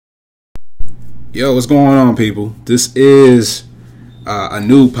Yo, what's going on, people? This is a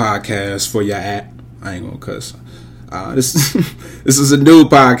new podcast for your app. I ain't gonna cuss. This this is a new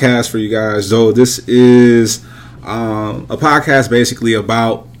podcast for you guys. So this is a podcast basically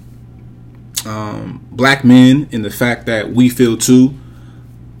about black men and the fact that we feel too.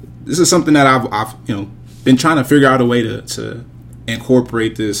 This is something that I've been trying to figure out a way to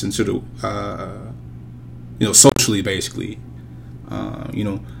incorporate this into the socially basically.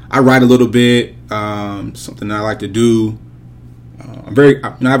 I write a little bit, something that I like to do. I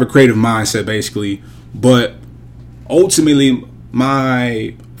have a creative mindset basically, but ultimately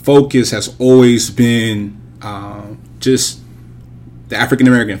my focus has always been just the African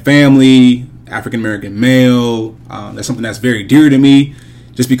American family, African American male. That's something that's very dear to me,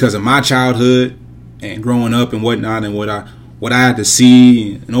 just because of my childhood and growing up and whatnot, and what I had to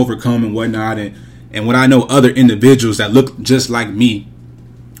see and overcome and whatnot, and what I know other individuals that look just like me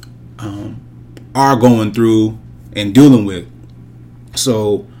are going through and dealing with.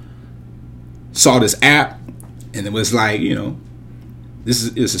 So saw this app and it was like, this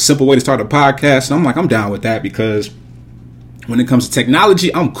is a simple way to start a podcast. And I'm like, I'm down with that, because when it comes to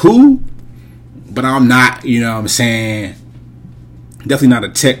technology, I'm cool, but I'm not, what I'm saying, definitely not a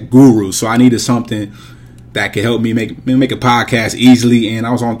tech guru. So I needed something that could help me make a podcast easily. And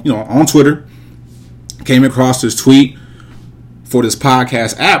I was on Twitter, came across this tweet for this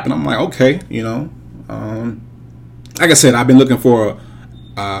podcast app, and I'm like, okay, like I said, I've been looking for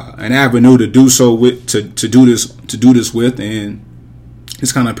an avenue to do so with, to do this with, and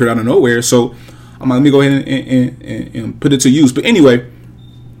it's kind of appeared out of nowhere. So I'm like, let me go ahead and put it to use. But anyway,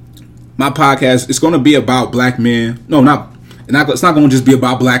 my podcast is going to be about black men. No, it's not going to just be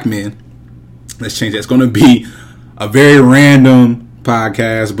about black men. Let's change that. It's going to be a very random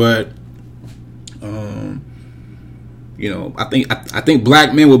podcast, but I think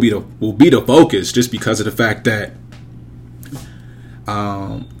black men will be the focus, just because of the fact that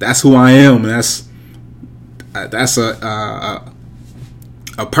that's who I am, and that's a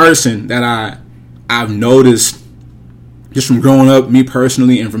person that I've noticed just from growing up, me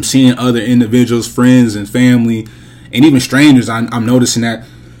personally, and from seeing other individuals, friends and family, and even strangers. I'm noticing that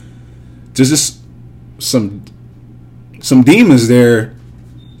there's just some demons there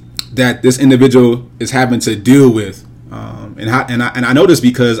that this individual is having to deal with. And I know this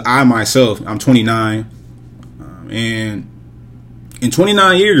because I myself, I'm 29, and in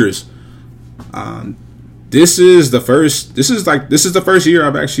 29 years, this is the first year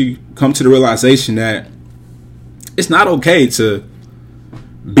I've actually come to the realization that it's not okay to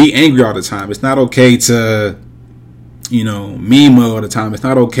be angry all the time. It's not okay to, meme all the time. It's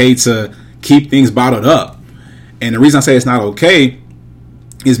not okay to keep things bottled up. And the reason I say it's not okay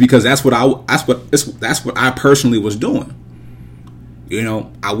is because that's what I personally was doing.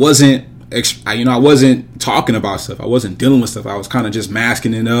 I wasn't talking about stuff. I wasn't dealing with stuff. I was kind of just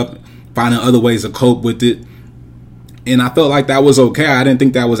masking it up, finding other ways to cope with it. And I felt like that was okay. I didn't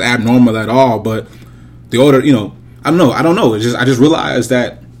think that was abnormal at all. But the older, I don't know. I just realized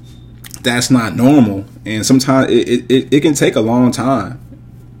that that's not normal. And sometimes it can take a long time.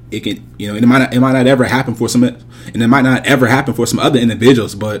 It can, it might not ever happen for some, and it might not ever happen for some other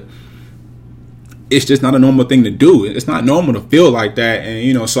individuals, but it's just not a normal thing to do. It's not normal to feel like that.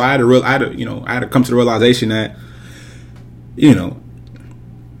 And, so I had to come to the realization that,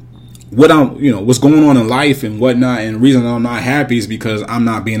 what's going on in life and whatnot, and the reason I'm not happy is because I'm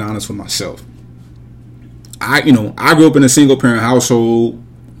not being honest with myself. I grew up in a single parent household,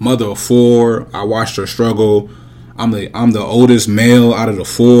 mother of 4. I watched her struggle. I'm the oldest male out of the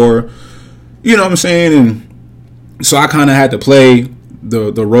 4. You know what I'm saying? And so I kind of had to play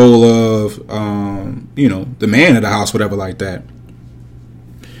the role of the man of the house, whatever like that.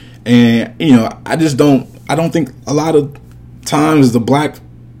 And I don't think a lot of times the black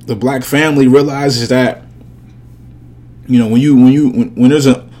family realizes that when there's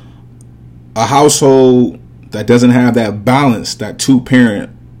a household that doesn't have that balance, that two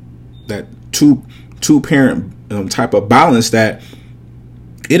parent type of balance, that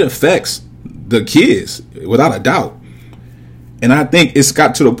it affects the kids without a doubt. And I think it's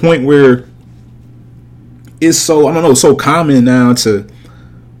got to the point where it's so common now to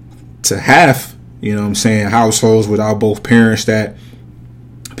have, households without both parents, that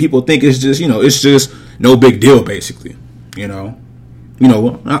people think it's just no big deal, basically. I don't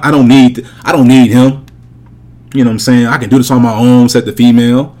need him. You know what I'm saying? I can do this on my own, set the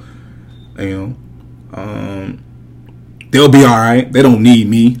female. They'll be all right. They don't need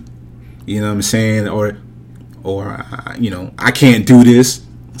me. You know what I'm saying? Or I can't do this,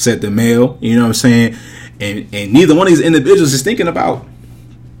 said the male. You know what I'm saying? And neither one of these individuals is thinking about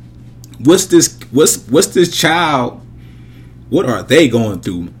what's this child, what are they going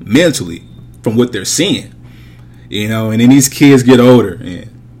through mentally from what they're seeing? You know, and then these kids get older and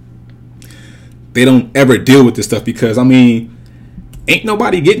they don't ever deal with this stuff because, I mean, ain't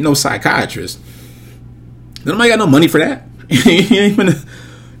nobody getting no psychiatrist. Nobody got no money for that. You ain't finna,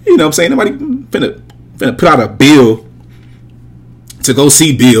 you know what I'm saying? Nobody finna put out a bill to go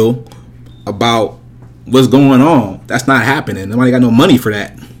see Bill about what's going on. That's not happening. Nobody got no money for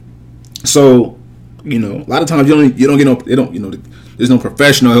that. So, you know, a lot of times you don't get no, they don't, you know, there's no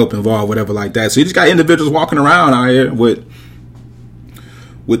professional help involved, whatever like that. So you just got individuals walking around out here with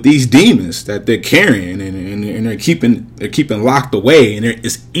these demons that they're carrying and they're keeping locked away, and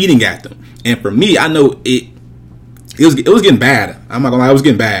it's eating at them. And for me, I know it was getting bad. I'm not gonna lie, it was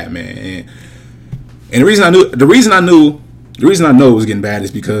getting bad, man. And the reason I know it was getting bad is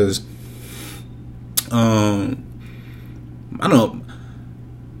because I don't know.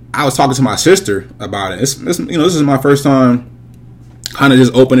 I was talking to my sister about it. It's you know, this is my first time kind of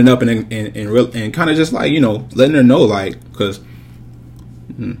just opening up and kind of just like, you know, letting her know, like, because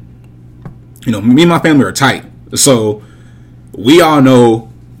you know, me and my family are tight, so we all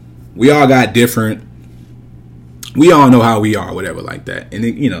know, we all got different, we all know how we are, whatever like that. And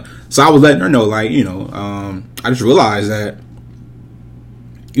then, you know, so I was letting her know, like, you know, I just realized that,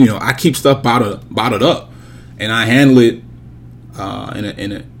 you know, I keep stuff bottled up, and I handle it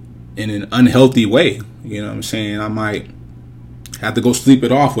in an unhealthy way. You know what I'm saying? I might have to go sleep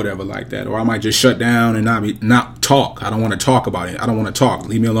it off, whatever like that, or I might just shut down and not talk. I don't want to talk about it. I don't want to talk.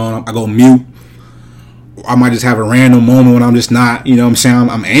 Leave me alone. I go mute. I might just have a random moment when I'm just not, you know what I'm saying,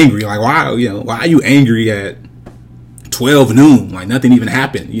 I'm angry. Like, why, you know, why are you angry at 12 noon? Like, nothing even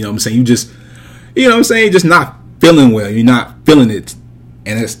happened. You know what I'm saying? You just, you know what I'm saying, just not feeling well. You're not feeling it.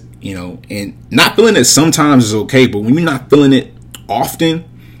 And it's, you know, and not feeling it sometimes is okay, but when you're not feeling it often,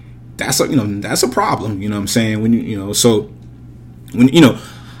 that's a, you know, that's a problem. You know what I'm saying? When you know, so when, you know,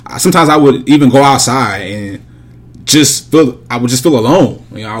 sometimes I would even go outside and I would just feel alone.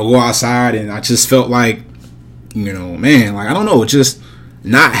 You know, I would go outside and I just felt like, you know, man, like, I don't know, just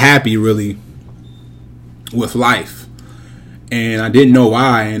not happy really with life. And I didn't know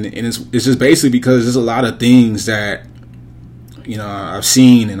why. And it's just basically because there's a lot of things that, you know, I've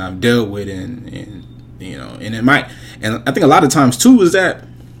seen and I've dealt with, and you know, and it might, and I think a lot of times too is that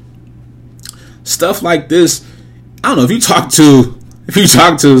stuff like this, I don't know, if you talk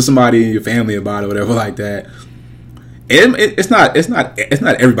to somebody in your family about it, whatever like that, it's not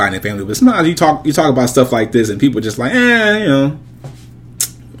everybody in the family, but sometimes you talk about stuff like this and people just like, you know,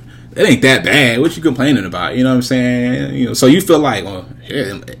 it ain't that bad. What you complaining about? You know what I'm saying? You know, so you feel like, well,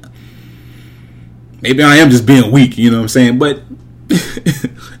 yeah, maybe I am just being weak. You know what I'm saying? But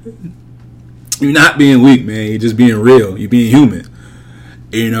you're not being weak, man. You're just being real. You're being human.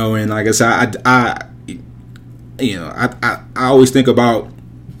 You know, and like I said, I always think about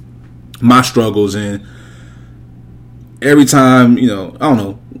my struggles, and every time, you know, I don't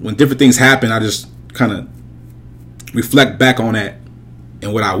know, when different things happen, I just kind of reflect back on that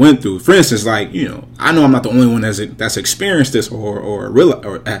and what I went through. For instance, like, you know, I know I'm not the only one that's experienced this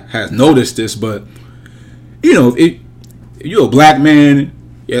or has noticed this, but, you know, if you're a black man,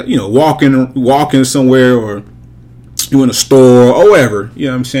 you know, walking somewhere, or you in a store or whatever, you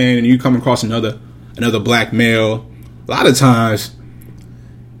know what I'm saying, and you come across another black male, a lot of times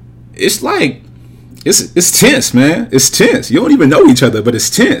it's like it's tense, man. It's tense. You don't even know each other, but it's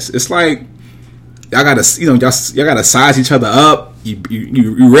tense. It's like y'all gotta size each other up.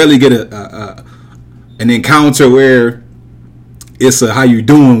 You rarely get an encounter where it's a how you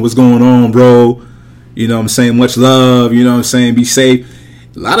doing, what's going on, bro. You know what I'm saying? Much love. You know what I'm saying? Be safe.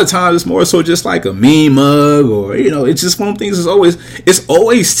 A lot of times it's more so just like a mean mug, or, you know, it's just one of the things. It's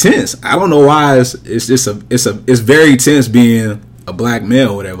always tense. I don't know why. It's very tense being a black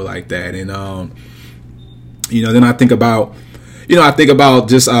male, or whatever like that. And you know, then I think about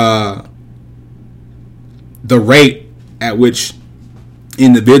just the rate at which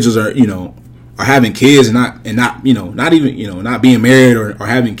individuals are having kids and not you know, not even, you know, not being married or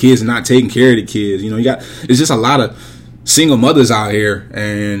having kids and not taking care of the kids. You know, it's just a lot of single mothers out here,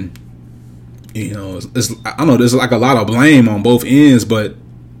 and, you know, I don't know, there's like a lot of blame on both ends, but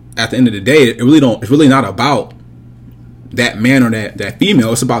at the end of the day, it's really not about that man or that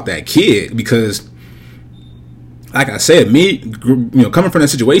female. It's about that kid, because, like I said, me, you know, coming from that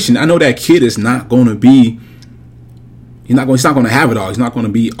situation, I know that kid is not going to be. He's not going to have it all. He's not going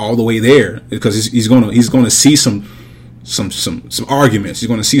to be all the way there, because he's going to see some arguments. He's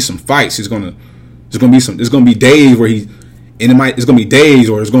going to see some fights. There's going to be days where it's going to be days,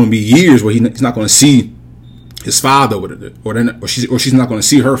 or there's going to be years where he's not going to see his father, or she's not going to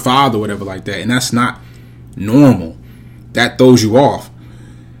see her father, or whatever like that, and that's not normal. That throws you off.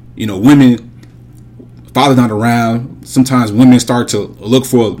 You know, women, father's not around. Sometimes women start to look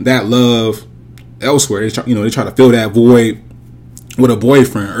for that love elsewhere. They try to fill that void with a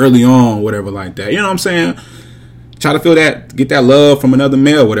boyfriend early on, whatever like that. You know what I'm saying? Try to feel that, get that love from another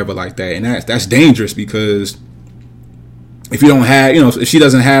male, whatever like that, and that's dangerous, because if you don't have, if she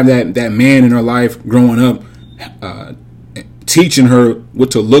doesn't have that man in her life growing up, teaching her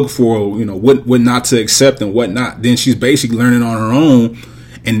what to look for, what not to accept and what not, then she's basically learning on her own,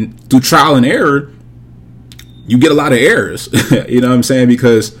 and through trial and error, you get a lot of errors. You know what I'm saying?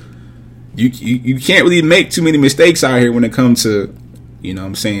 Because you can't really make too many mistakes out here when it comes to,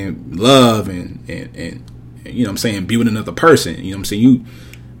 love and be with another person. You know what I'm saying?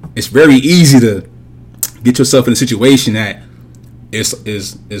 It's very easy to get yourself in a situation that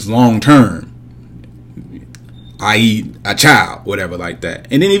is long term, i.e. a child, whatever like that.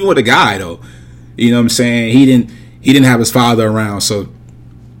 And then even with a guy though, you know what I'm saying, he didn't have his father around, so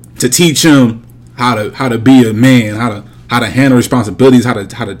to teach him how to be a man, how to handle responsibilities, how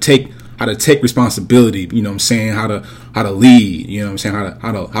to take responsibility, you know what I'm saying, how to lead, you know what I'm saying,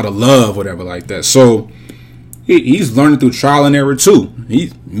 how to love, whatever like that. So he's learning through trial and error too.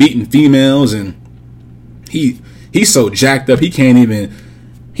 He's meeting females, and he's so jacked up he don't even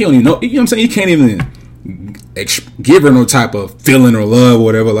know, you know what I'm saying, he can't even give her no type of feeling or love or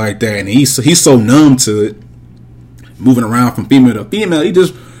whatever like that, and he's so numb to it, moving around from female to female. He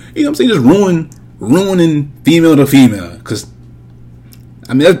just, you know what I'm saying, just ruining female to female. Because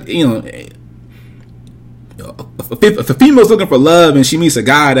I mean, if a female's looking for love and she meets a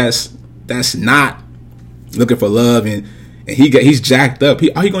guy that's not looking for love, and he's jacked up,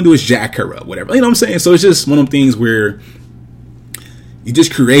 all he gonna do is jack her up, whatever, you know what I'm saying. So it's just one of them things where you're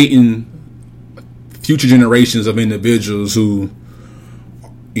just creating future generations of individuals who,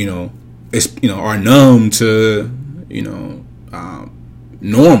 are numb to,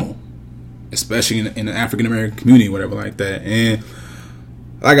 normal, especially in the African American community, whatever like that. And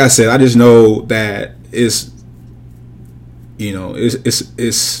like I said, I just know that it's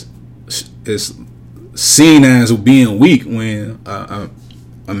seen as being weak when a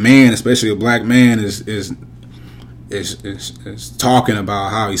man, especially a black man, is talking about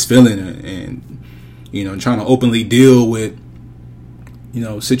how he's feeling, and trying to openly deal with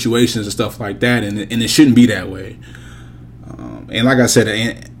situations and stuff like that, and it shouldn't be that way. And like I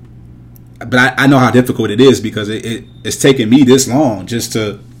said, but I know how difficult it is, because it's taken me this long just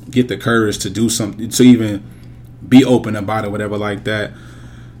to get the courage to do something, to even be open about it, whatever like that.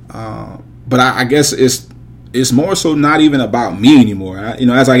 But I guess it's more so not even about me anymore.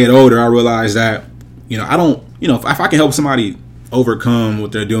 As I get older, I realize that I don't, if I can help somebody overcome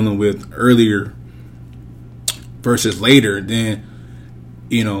what they're dealing with earlier versus later, then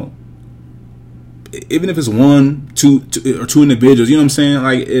even if it's two individuals, you know what I'm saying,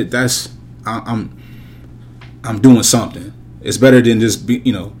 like I'm doing something. It's better than just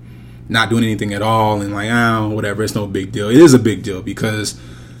not doing anything at all and whatever. It's no big deal. It is a big deal, because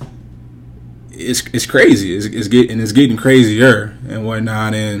it's crazy. It's getting crazier and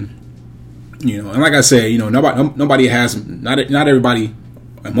whatnot. And and like I said, nobody has, not everybody,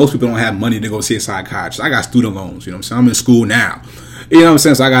 and most people don't have money to go see a psychiatrist. I got student loans. You know what I'm saying? I'm in school now. You know what I'm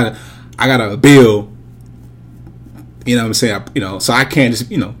saying? So I got a bill. You know what I'm saying? So I can't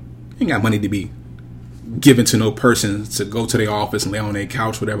just ain't got money to be given to no person to go to their office and lay on their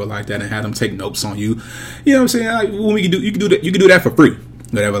couch, whatever like that, and have them take notes on you. You know what I'm saying? Like, when you can do that. You can do that for free,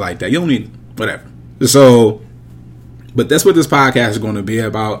 whatever like that. You don't need whatever. So, but that's what this podcast is going to be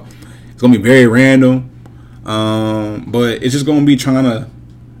about. It's going to be very random, but it's just going to be trying to,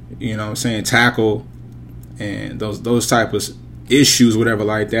 tackle and those type of issues, whatever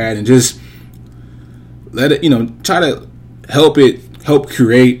like that, and just let it, try to help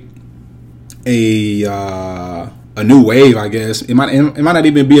create a new wave, I guess. It might not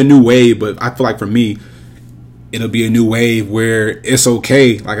even be a new wave, but I feel like for me, it'll be a new wave where it's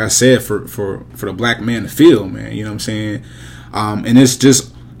okay, like I said, for the black man to feel, man. You know what I'm saying? And it's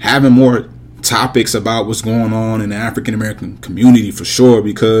just having more topics about what's going on in the African American community, for sure,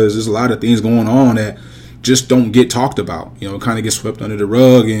 because there's a lot of things going on that just don't get talked about. It kind of gets swept under the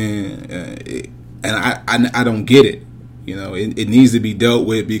rug, and I don't get it. It needs to be dealt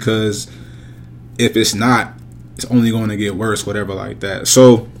with, because if it's not, it's only going to get worse, whatever like that.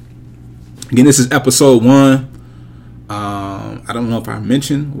 So again, this is episode 1. I don't know if I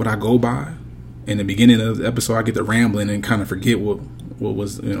mentioned what I go by in the beginning of the episode. I get to rambling and kind of forget what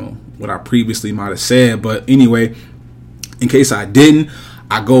was, what I previously might have said. But anyway, in case I didn't,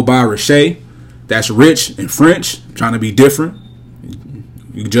 I go by Rashay. That's Rich in French. I'm trying to be different.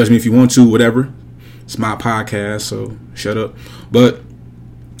 You can judge me if you want to, whatever. It's my podcast, so shut up. But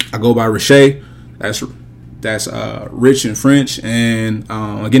I go by Riche. That's Rich in French. And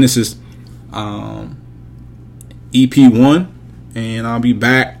again, this is EP1, and I'll be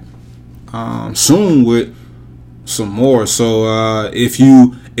back soon with some more. So if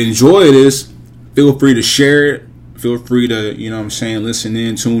you enjoy this, feel free to share it. Feel free to, listen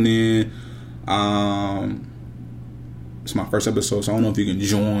in, tune in. It's my first episode, so I don't know if you can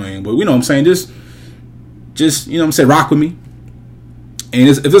join, but just rock with me. And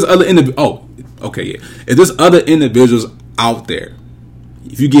if there's other if there's other individuals out there,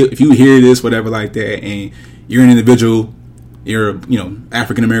 if you hear this, whatever like that, and you're an individual, you're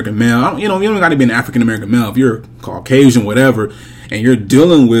African American male, you don't got to be an African American male. If you're Caucasian, whatever, and you're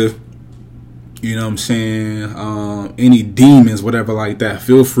dealing with any demons, whatever like that,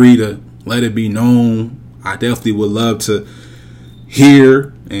 feel free to let it be known. I definitely would love to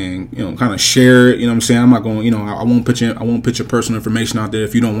hear and kind of share it. I'm not going. I won't put your personal information out there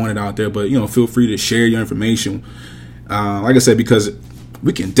if you don't want it out there. But feel free to share your information. Like I said, because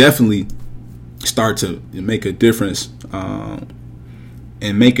we can definitely start to make a difference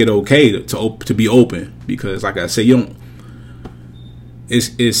and make it okay to be open. Because like I said,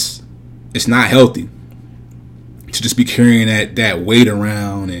 it's not healthy to just be carrying that weight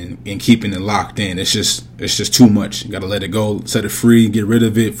around and keeping it locked in. It's just too much. You got to let it go, set it free, get rid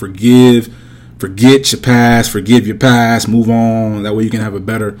of it, forget your past, forgive your past, move on. That way you can have a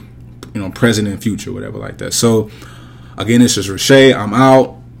better, present and future, whatever like that. So again, this is Riche. I'm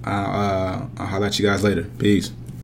out. I'll holler at you guys later. Peace.